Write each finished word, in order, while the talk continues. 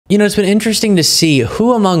You know, it's been interesting to see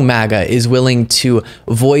who among MAGA is willing to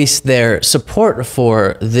voice their support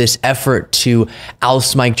for this effort to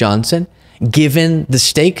oust Mike Johnson, given the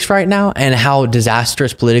stakes right now and how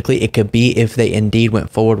disastrous politically it could be if they indeed went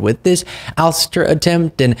forward with this ouster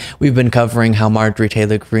attempt. And we've been covering how Marjorie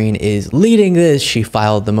Taylor Greene is leading this. She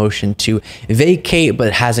filed the motion to vacate,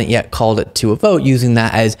 but hasn't yet called it to a vote, using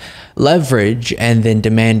that as leverage and then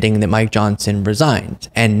demanding that Mike Johnson resigns.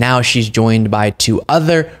 And now she's joined by two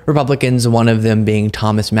other Republicans, one of them being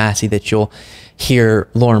Thomas Massie, that you'll hear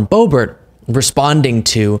Lauren Boebert responding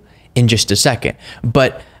to in just a second.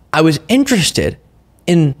 But I was interested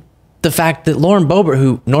in the fact that Lauren Boebert,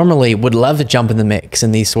 who normally would love to jump in the mix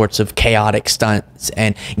in these sorts of chaotic stunts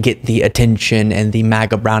and get the attention and the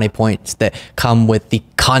MAGA brownie points that come with the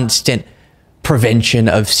constant prevention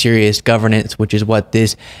of serious governance, which is what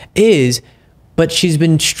this is, but she's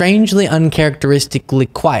been strangely uncharacteristically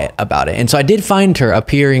quiet about it. And so I did find her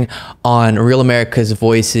appearing on Real America's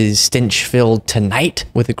Voice's Stinchfield Tonight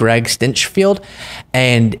with Greg Stinchfield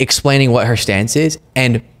and explaining what her stance is.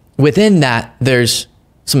 And within that, there's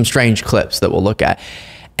some strange clips that we'll look at.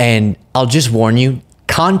 And I'll just warn you,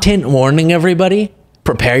 content warning, everybody,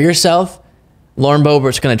 prepare yourself. Lauren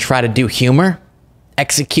Boebert's going to try to do humor,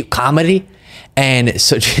 execute comedy. And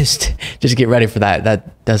so just get ready for that.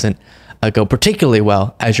 That doesn't go particularly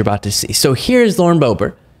well, as you're about to see. So here's Lauren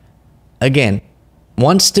Boebert. Again,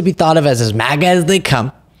 wants to be thought of as MAGA as they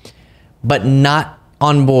come, but not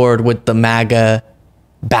on board with the MAGA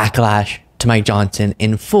backlash to Mike Johnson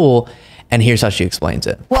in full. And here's how she explains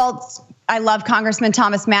it. Well, I love Congressman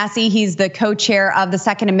Thomas Massie. He's the co-chair of the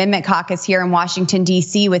Second Amendment Caucus here in Washington,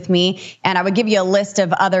 D.C. with me. And I would give you a list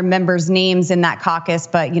of other members' names in that caucus,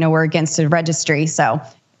 but, you know, we're against a registry, so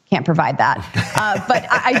can't provide that. But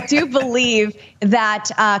I do believe that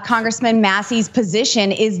Congressman Massie's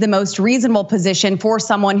position is the most reasonable position for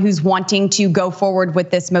someone who's wanting to go forward with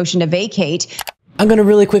this motion to vacate. I'm going to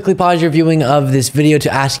really quickly pause your viewing of this video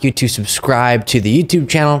to ask you to subscribe to the YouTube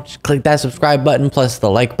channel. Just click that subscribe button, plus the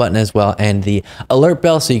like button as well, and the alert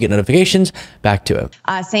bell so you get notifications. Back to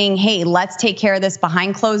it. Saying, hey, let's take care of this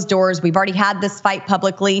behind closed doors. We've already had this fight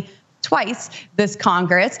publicly twice this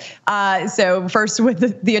Congress. So first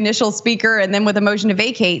with the initial speaker and then with a motion to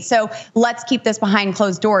vacate. So let's keep this behind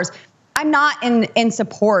closed doors. I'm not in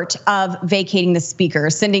support of vacating the speaker,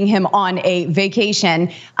 sending him on a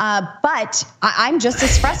vacation, but I'm just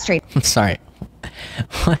as frustrated. I'm sorry.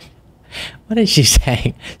 What is she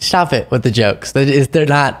saying? Stop it with the jokes. They're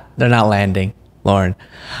not landing, Lauren.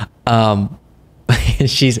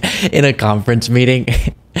 She's in a conference meeting.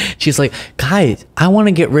 She's like, guys, I want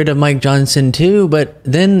to get rid of Mike Johnson too, but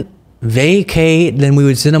then vacate, then we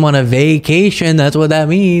would send him on a vacation. That's what that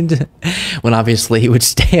means. When obviously he would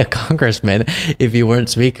stay a congressman if he weren't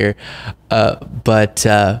speaker. But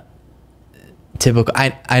typical,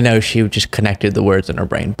 I know she just connected the words in her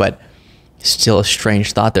brain, but still a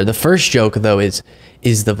strange thought there. The first joke though is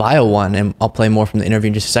the vile one, and I'll play more from the interview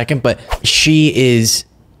in just a second, but she is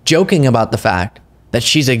joking about the fact that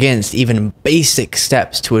she's against even basic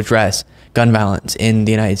steps to address gun violence in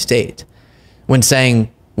the United States, when saying,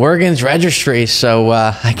 we're against registry, so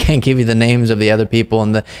I can't give you the names of the other people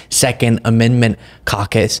in the Second Amendment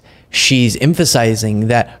caucus. She's emphasizing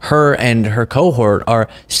that her and her cohort are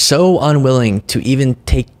so unwilling to even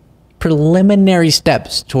take preliminary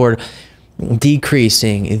steps toward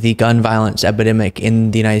decreasing the gun violence epidemic in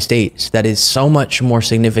the United States that is so much more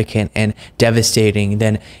significant and devastating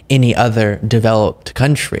than any other developed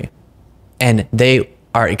country. And they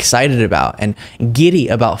are excited about and giddy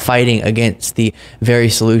about fighting against the very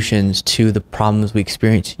solutions to the problems we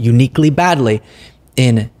experience uniquely badly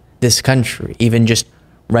in this country. Even just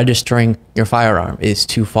registering your firearm is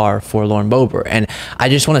too far for Lauren Boebert. And I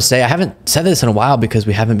just want to say, I haven't said this in a while because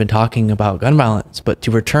we haven't been talking about gun violence, but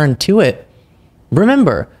to return to it,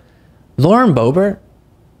 remember, Lauren Boebert,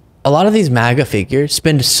 a lot of these MAGA figures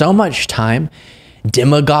spend so much time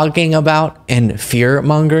demagoguing about and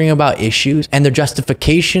fear-mongering about issues, and their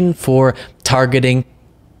justification for targeting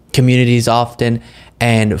communities often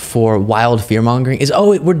and for wild fear-mongering is,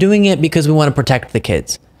 oh, we're doing it because we want to protect the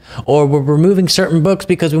kids, or we're removing certain books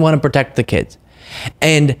because we want to protect the kids.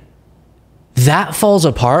 And that falls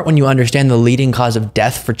apart when you understand the leading cause of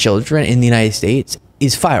death for children in the United States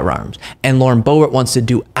is firearms. And Lauren Boebert wants to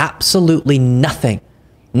do absolutely nothing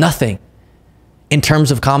in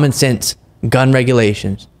terms of common sense gun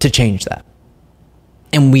regulations to change that.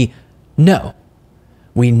 And we know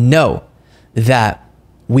that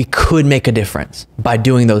we could make a difference by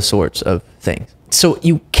doing those sorts of things. So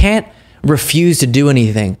you can't refuse to do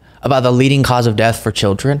anything about the leading cause of death for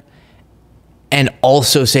children and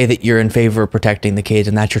also say that you're in favor of protecting the kids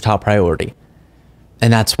and that's your top priority.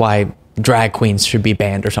 And that's why drag queens should be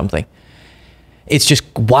banned or something. It's just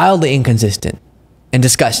wildly inconsistent and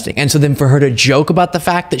disgusting. And so then for her to joke about the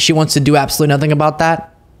fact that she wants to do absolutely nothing about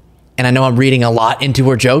that, and I know I'm reading a lot into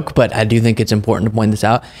her joke, but I do think it's important to point this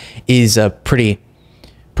out, is a pretty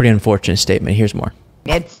unfortunate statement. Here's more.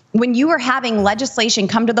 When you are having legislation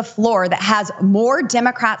come to the floor that has more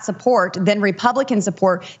Democrat support than Republican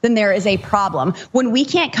support, then there is a problem. When we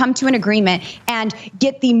can't come to an agreement and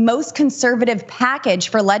get the most conservative package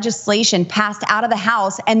for legislation passed out of the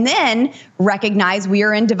House and then recognize we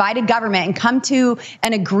are in divided government and come to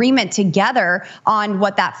an agreement together on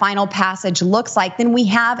what that final passage looks like, then we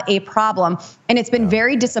have a problem. And it's been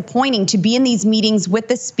very disappointing to be in these meetings with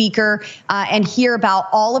the speaker and hear about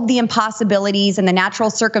all of the impossibilities and the natural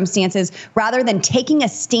circumstances rather than taking a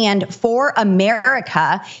stand for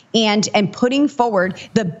America and putting forward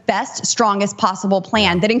the best, strongest possible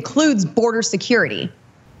plan that includes border security.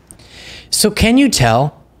 So can you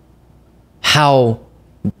tell how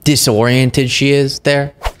disoriented she is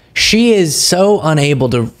there? She is so unable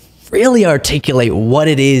to really articulate what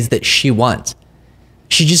it is that she wants.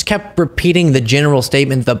 She just kept repeating the general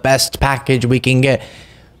statement, the best package we can get.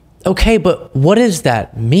 Okay, but what does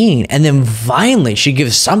that mean? And then finally, she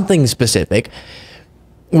gives something specific,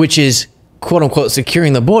 which is, quote unquote,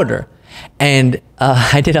 securing the border. And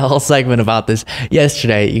I did a whole segment about this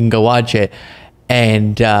yesterday. You can go watch it.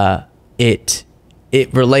 And it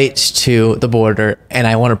relates to the border. And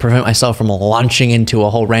I want to prevent myself from launching into a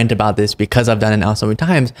whole rant about this because I've done it now so many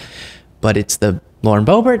times. But it's the Lauren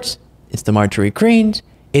Boeberts. It's the Marjorie Greens,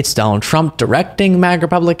 it's Donald Trump directing MAG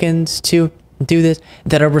Republicans to do this,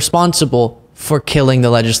 that are responsible for killing the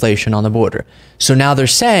legislation on the border. So now they're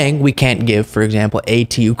saying we can't give, for example, aid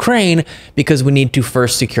to Ukraine because we need to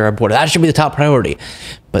first secure our border. That should be the top priority.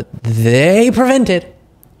 But they prevented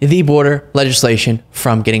the border legislation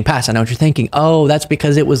from getting passed. I know what you're thinking. Oh, that's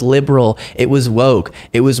because it was liberal, it was woke,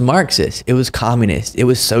 it was Marxist, it was communist, it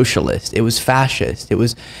was socialist, it was fascist, it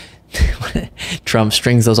was... Trump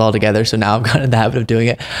strings those all together, so now I've got in the habit of doing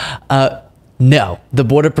it. No, the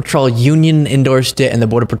Border Patrol Union endorsed it, and the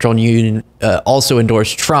Border Patrol Union also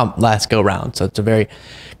endorsed Trump last go round. So it's a very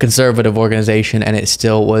conservative organization, and it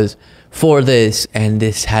still was for this, and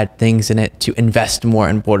this had things in it to invest more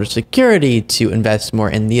in border security, to invest more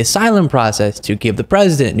in the asylum process, to give the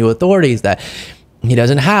president new authorities that he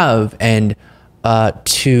doesn't have, and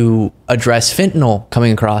to address fentanyl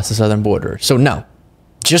coming across the southern border. So no.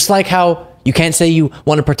 Just like how you can't say you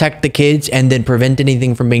want to protect the kids and then prevent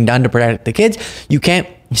anything from being done to protect the kids, you can't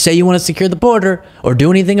say you want to secure the border or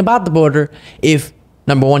do anything about the border if,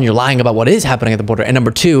 number one, you're lying about what is happening at the border, and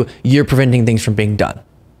number two, you're preventing things from being done.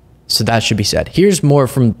 So that should be said. Here's more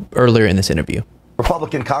from earlier in this interview.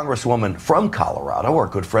 Republican Congresswoman from Colorado, our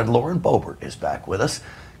good friend Lauren Boebert, is back with us.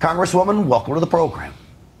 Congresswoman, welcome to the program.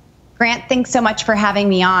 Grant, thanks so much for having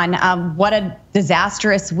me on. What a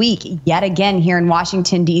disastrous week yet again here in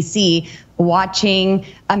Washington, D.C., watching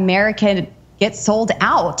America get sold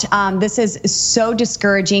out. This is so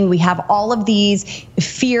discouraging. We have all of these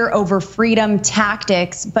fear over freedom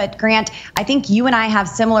tactics. But Grant, I think you and I have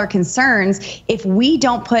similar concerns. If we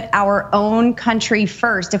don't put our own country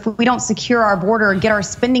first, if we don't secure our border and get our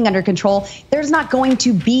spending under control, there's not going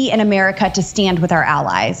to be an America to stand with our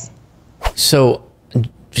allies. So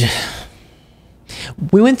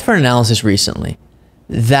we went through an analysis recently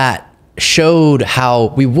that showed how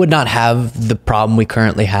we would not have the problem we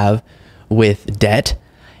currently have with debt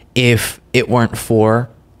if it weren't for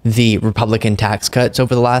the Republican tax cuts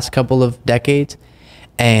over the last couple of decades,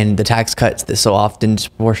 and the tax cuts that so often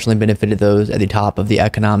disproportionately benefited those at the top of the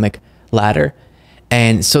economic ladder.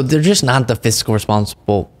 And so they're just not the fiscal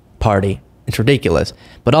responsible party. It's ridiculous.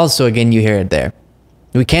 But also, again, you hear it there.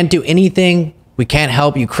 We can't do anything. We can't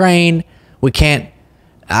help Ukraine. We can't,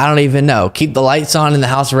 I don't even know, keep the lights on in the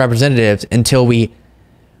House of Representatives until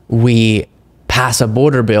we pass a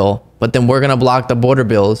border bill. But then we're going to block the border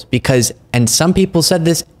bills because, and some people said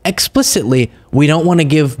this explicitly, we don't want to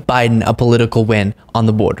give Biden a political win on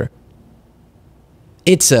the border.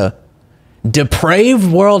 It's a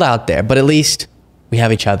depraved world out there, but at least we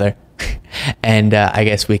have each other. And I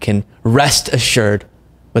guess we can rest assured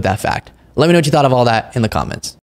with that fact. Let me know what you thought of all that in the comments.